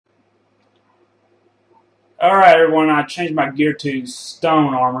Alright, everyone, I changed my gear to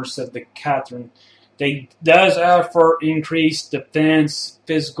stone armor, said the Catherine. They does offer increased defense,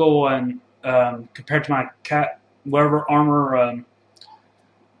 physical, and compared to my whatever armor,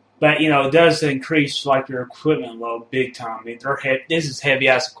 but it does increase like your equipment load big time. I mean, this is heavy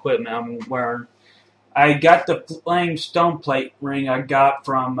ass equipment I'm wearing. I got the flame stone plate ring I got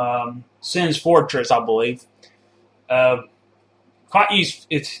from Sin's Fortress, I believe. Uh, Quite useful.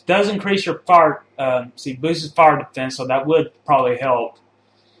 It does increase your fire. Boosts fire defense, so that would probably help.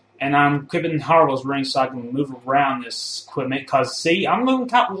 And I'm equipping Harville's ring so I can move around this equipment. Cause see, I'm moving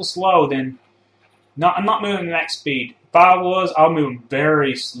kind of a little slow. I'm not moving at max speed. If I was, I'm moving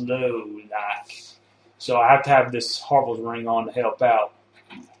very slow, like. So I have to have this Harville's ring on to help out.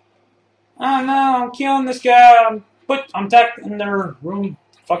 Oh no, I'm killing this guy. I'm attacking their room,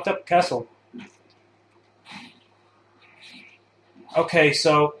 fucked up castle. Okay,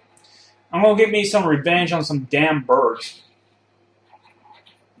 so I'm gonna get me some revenge on some damn birds,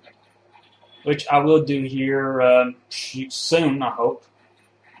 which I will do here soon. I hope.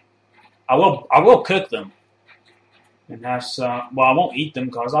 I will cook them, and that's well, I won't eat them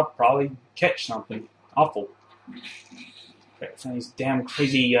because I'll probably catch something awful. Some of these damn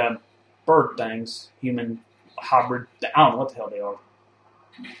crazy bird things, human hybrid. I don't know what the hell they are.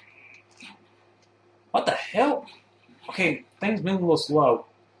 What the hell? Okay, things moving a little slow.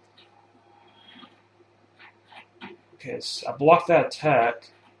 Okay, so I blocked that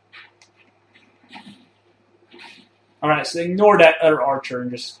attack. Alright, so ignore that other archer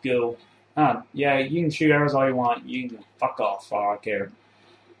and just go. Yeah, you can shoot arrows all you want. You can fuck off. I don't care.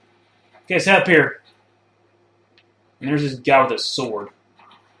 Okay, let's head up here. And there's this guy with a sword.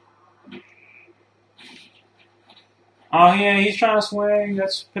 Oh, yeah, he's trying to swing.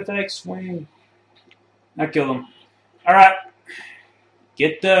 That's a pathetic swing. I killed him. Alright.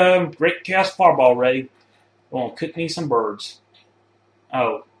 Get the Great Chaos Fireball ready. We're going to cook me some birds.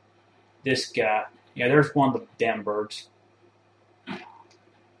 Oh, this guy. Yeah, there's one of the damn birds. I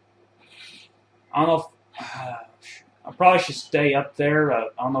don't know if... I probably should stay up there. I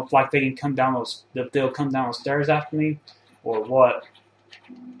don't know if they can come down if they'll come down the stairs after me or what.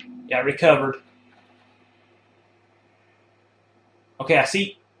 Yeah, recovered. Okay, I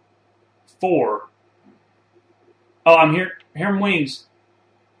see 4. Oh, I'm hearing wings.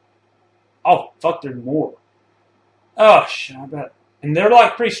 Oh, fuck, there's more. Oh, shit, I bet. And they're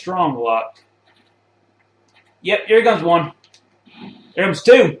pretty strong a lot. Yep, here comes one. Here comes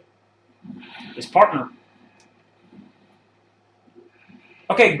 2. His partner.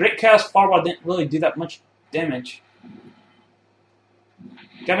 Okay, Great Chaos Fireball didn't really do that much damage.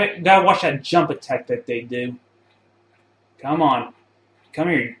 Gotta watch that jump attack that they do. Come on. Come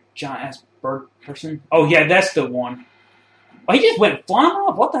here, you giant ass bird person. Oh, yeah, that's the one. Oh, he just went flying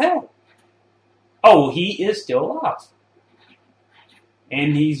off. What the hell? Oh, he is still alive.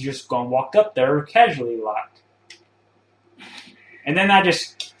 And he's just gonna walk up there casually And then I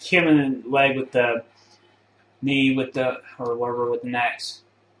just kill him in the leg with the knee with the axe.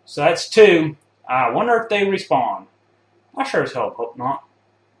 So that's 2. I wonder if they respawn. I sure as hell hope not.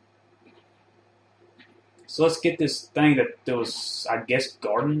 So let's get this thing that was, I guess,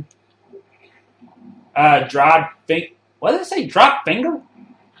 garden. Dried finger. What did it say? Dried finger?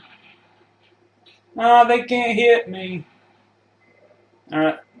 No, they can't hit me.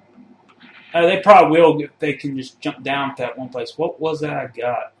 Alright. They probably will if they can just jump down to that one place. What was that I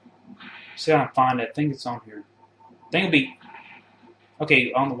got? See if I can find it. I think it's on here. I think it'll be...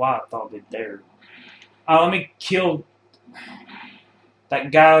 Okay, I don't know why I thought it there. Let me kill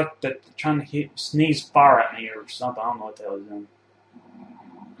that guy that's trying to sneeze fire at me or something. I don't know what the hell he's doing.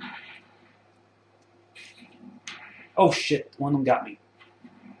 Oh shit, one of them got me.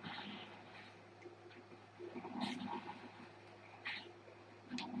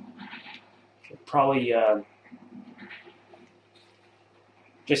 Should probably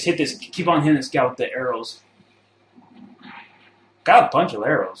just keep on hitting this guy with the arrows. Got a bunch of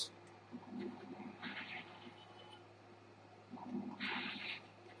arrows.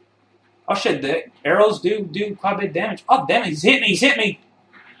 Oh shit, the arrows do quite a bit of damage. Oh damn it, he's hit me!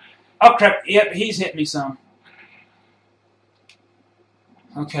 Oh crap, yep, he's hit me some.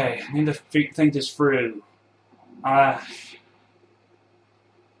 Okay, I need to think this through. I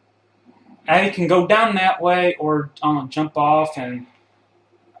can go down that way or jump off and...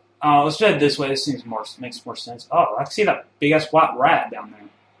 let's do it this way. This makes more sense. Oh, I can see that big-ass white rat down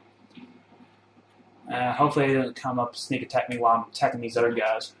there. Hopefully he doesn't come up and sneak attack me while I'm attacking these other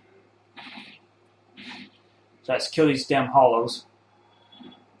guys. So let's kill these damn hollows.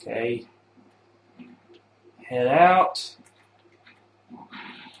 Okay. Head out.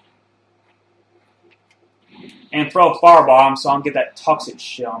 and throw a firebomb so I don't get that toxic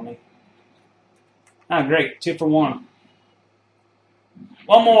shit on me. Ah, great. 2 for 1.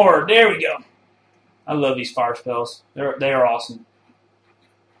 One more. There we go. I love these fire spells. They are awesome.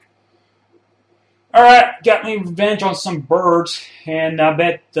 Alright, got me revenge on some birds, and I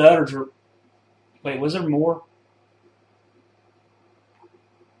bet the others are... Wait, was there more?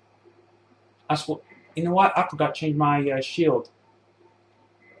 You know what? I forgot to change my shield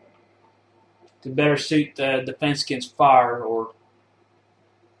to better suit the defense against fire, or...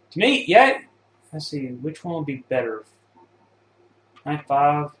 To me, yeah. Let's see, which one would be better?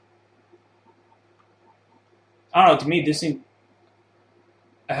 95. I don't know, to me, this thing...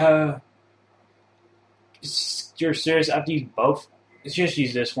 You're serious? I have to use both? Let's just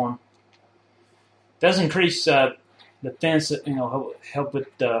use this one. Does increase defense, help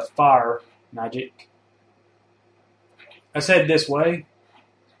with the fire magic. I said this way.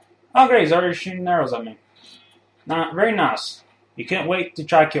 Oh, great, he's already shooting arrows at me. Very nice. You can't wait to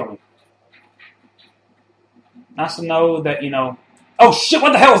try to kill me. Nice to know that, Oh, shit,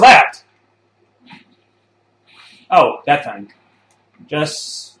 what the hell is that? Oh, that thing.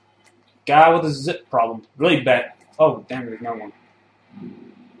 Just guy with a zip problem. Really bad. Oh, damn, there's no one.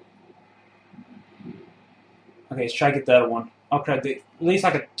 Okay, let's try to get the other one. Oh, crap. At least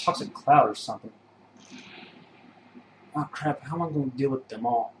like a toxic cloud or something. Oh, crap. How am I going to deal with them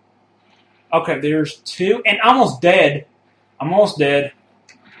all? Okay, there's 2. And I'm almost dead. I'm almost dead.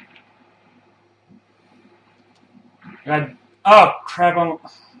 Oh, crap. I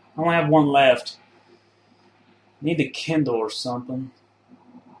only have 1 left. Need to kindle or something.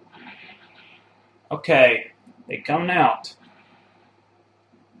 Okay. They coming out.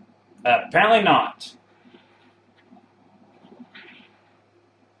 Apparently not.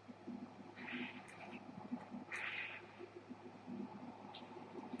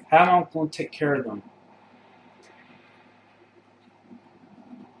 How am I going to take care of them?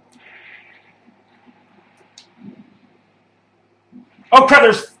 Oh crap!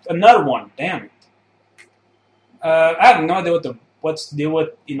 There's another one. Damn it! I have no idea what's the deal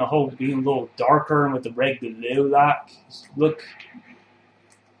with whole being a little darker and with the red glue like. Look,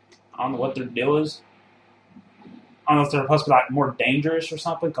 I don't know what their deal is. I don't know if they're supposed to be like more dangerous or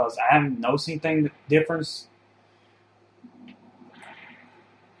something because I haven't noticed anything difference.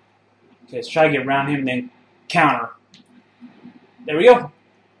 Okay, let's try to get around him and then counter. There we go.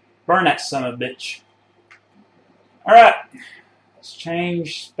 Burn that son of a bitch. Alright. Let's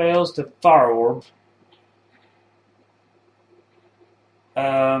change spells to Fire Orb.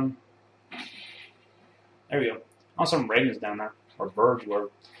 There we go. Oh, some ravens down there. Or birds were.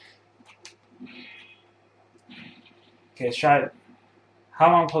 Okay, let's try it. How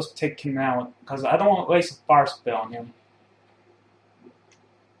am I supposed to take him out? Because I don't want to waste a fire spell on him.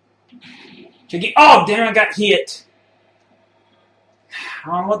 Oh, damn, I got hit. I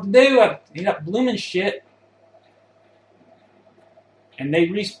don't know what to do. I ended up blooming shit. And they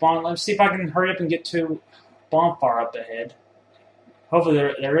respawn. Let's see if I can hurry up and get to bonfire up ahead. Hopefully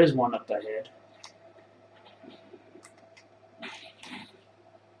there is one up ahead.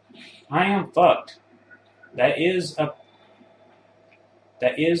 I am fucked. That is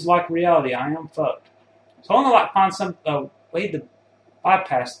like reality. I am fucked. So I'm gonna find some way to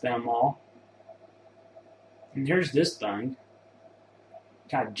bypass them all. And here's this thing.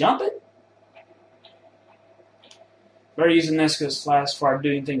 Can I jump it? We're using this because last before I'm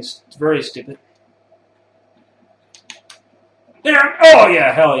doing things very stupid. There! Oh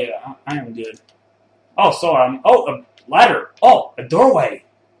yeah, hell yeah. I am good. Oh, sorry. Oh, a ladder. Oh, a doorway.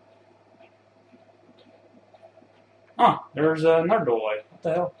 Oh, there's another doorway. What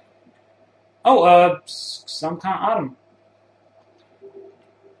the hell? Oh, some kind of item.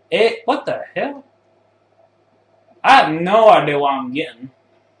 What the hell? I have no idea what I'm getting.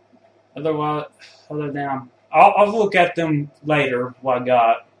 Other than I'll look at them later. What I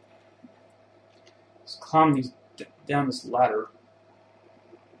got. Let's climb down this ladder.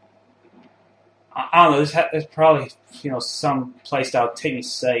 I don't know. This probably some place that would take me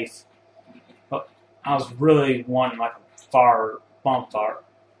safe. But I was really wanting like a bonfire.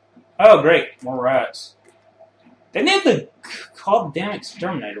 Oh great, more rats. They need to call the damn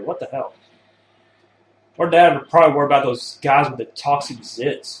exterminator. What the hell? Or Dad would probably worry about those guys with the toxic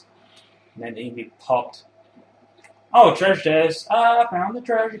zits. And then he'd be popped. Oh, treasure chest. I found the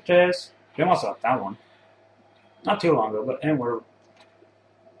treasure chest. We must have found one. Not too long ago, but anyway.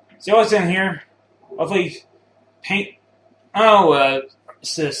 See what's in here? Hopefully paint. Oh,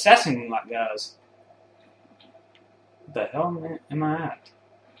 it's the assassin like guys. What the hell am I at?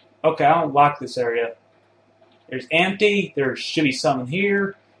 Okay, I don't like this area. There's empty. There should be something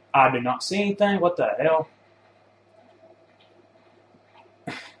here. I do not see anything. What the hell?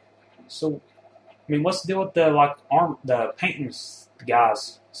 So, I mean, what's the deal with the the painting the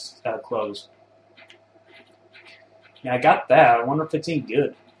guy's clothes? Yeah, I got that. I wonder if it's any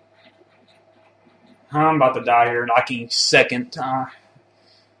good. I'm about to die here, like in second.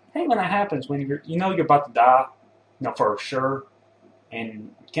 Hey, when that happens, when you're about to die, for sure,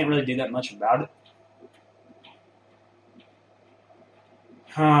 and you can't really do that much about it.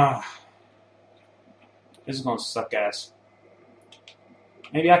 This is gonna suck ass.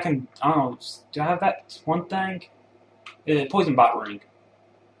 Maybe I can. I don't know. Do I have that one thing? Poison bot ring.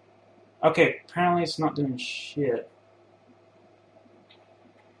 Okay, apparently it's not doing shit.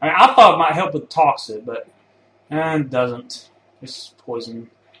 I mean, I thought it might help with toxic, but it doesn't. It's poison.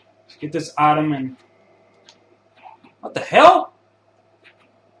 Let's get this item and what the hell?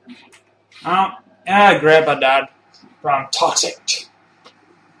 Grab. I died from toxic.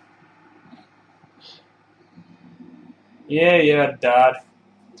 Yeah, I died.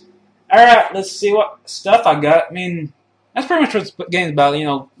 Alright, let's see what stuff I got. I mean, that's pretty much what the game's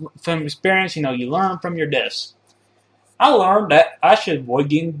about, from experience, you learn from your deaths. I learned that I should avoid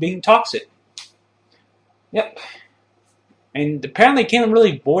being toxic. Yep. And apparently you can't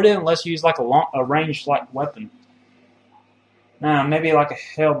really avoid it unless you use like a ranged weapon. Nah, maybe like a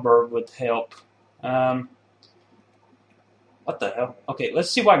halberd would help. What the hell? Okay, let's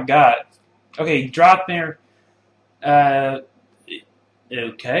see what I got. Okay, drop there.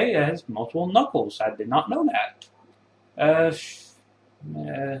 Okay, it has multiple knuckles. I did not know that.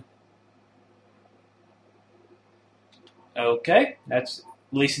 Okay, that's at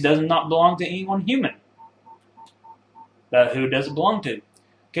least it does not belong to anyone human. But who does it belong to?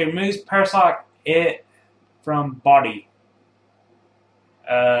 Okay, removes parasite it from body.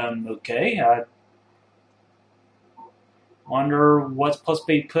 Okay, I wonder what's supposed to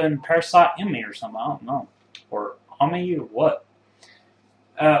be putting parasite in me or something. I don't know. Or on me or what.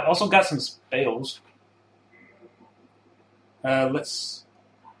 Also got some spells. Let's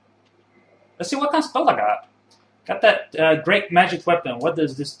see what kind of spell I got. Got that great magic weapon. What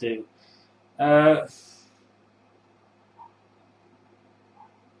does this do? I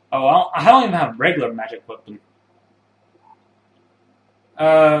don't even have a regular magic weapon.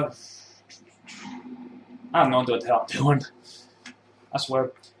 I have no idea what the hell I'm doing. I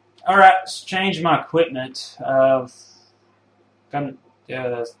swear. Alright, let's change my equipment. That's the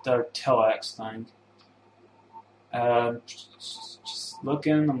telex thing. Just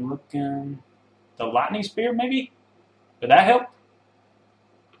looking, I'm looking. The lightning spear, maybe? Would that help?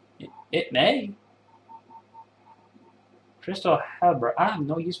 It may. Crystal halberd. I have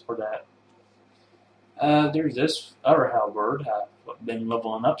no use for that. There's this other halberd. I've been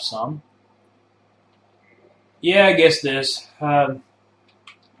leveling up some. Yeah, I guess this.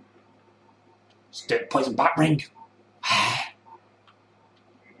 Still poison bot ring.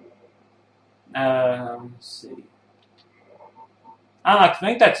 Let's see. I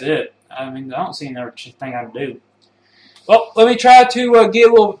think that's it. I mean, I don't see another thing I can do. Well, let me try to get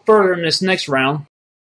a little further in this next round.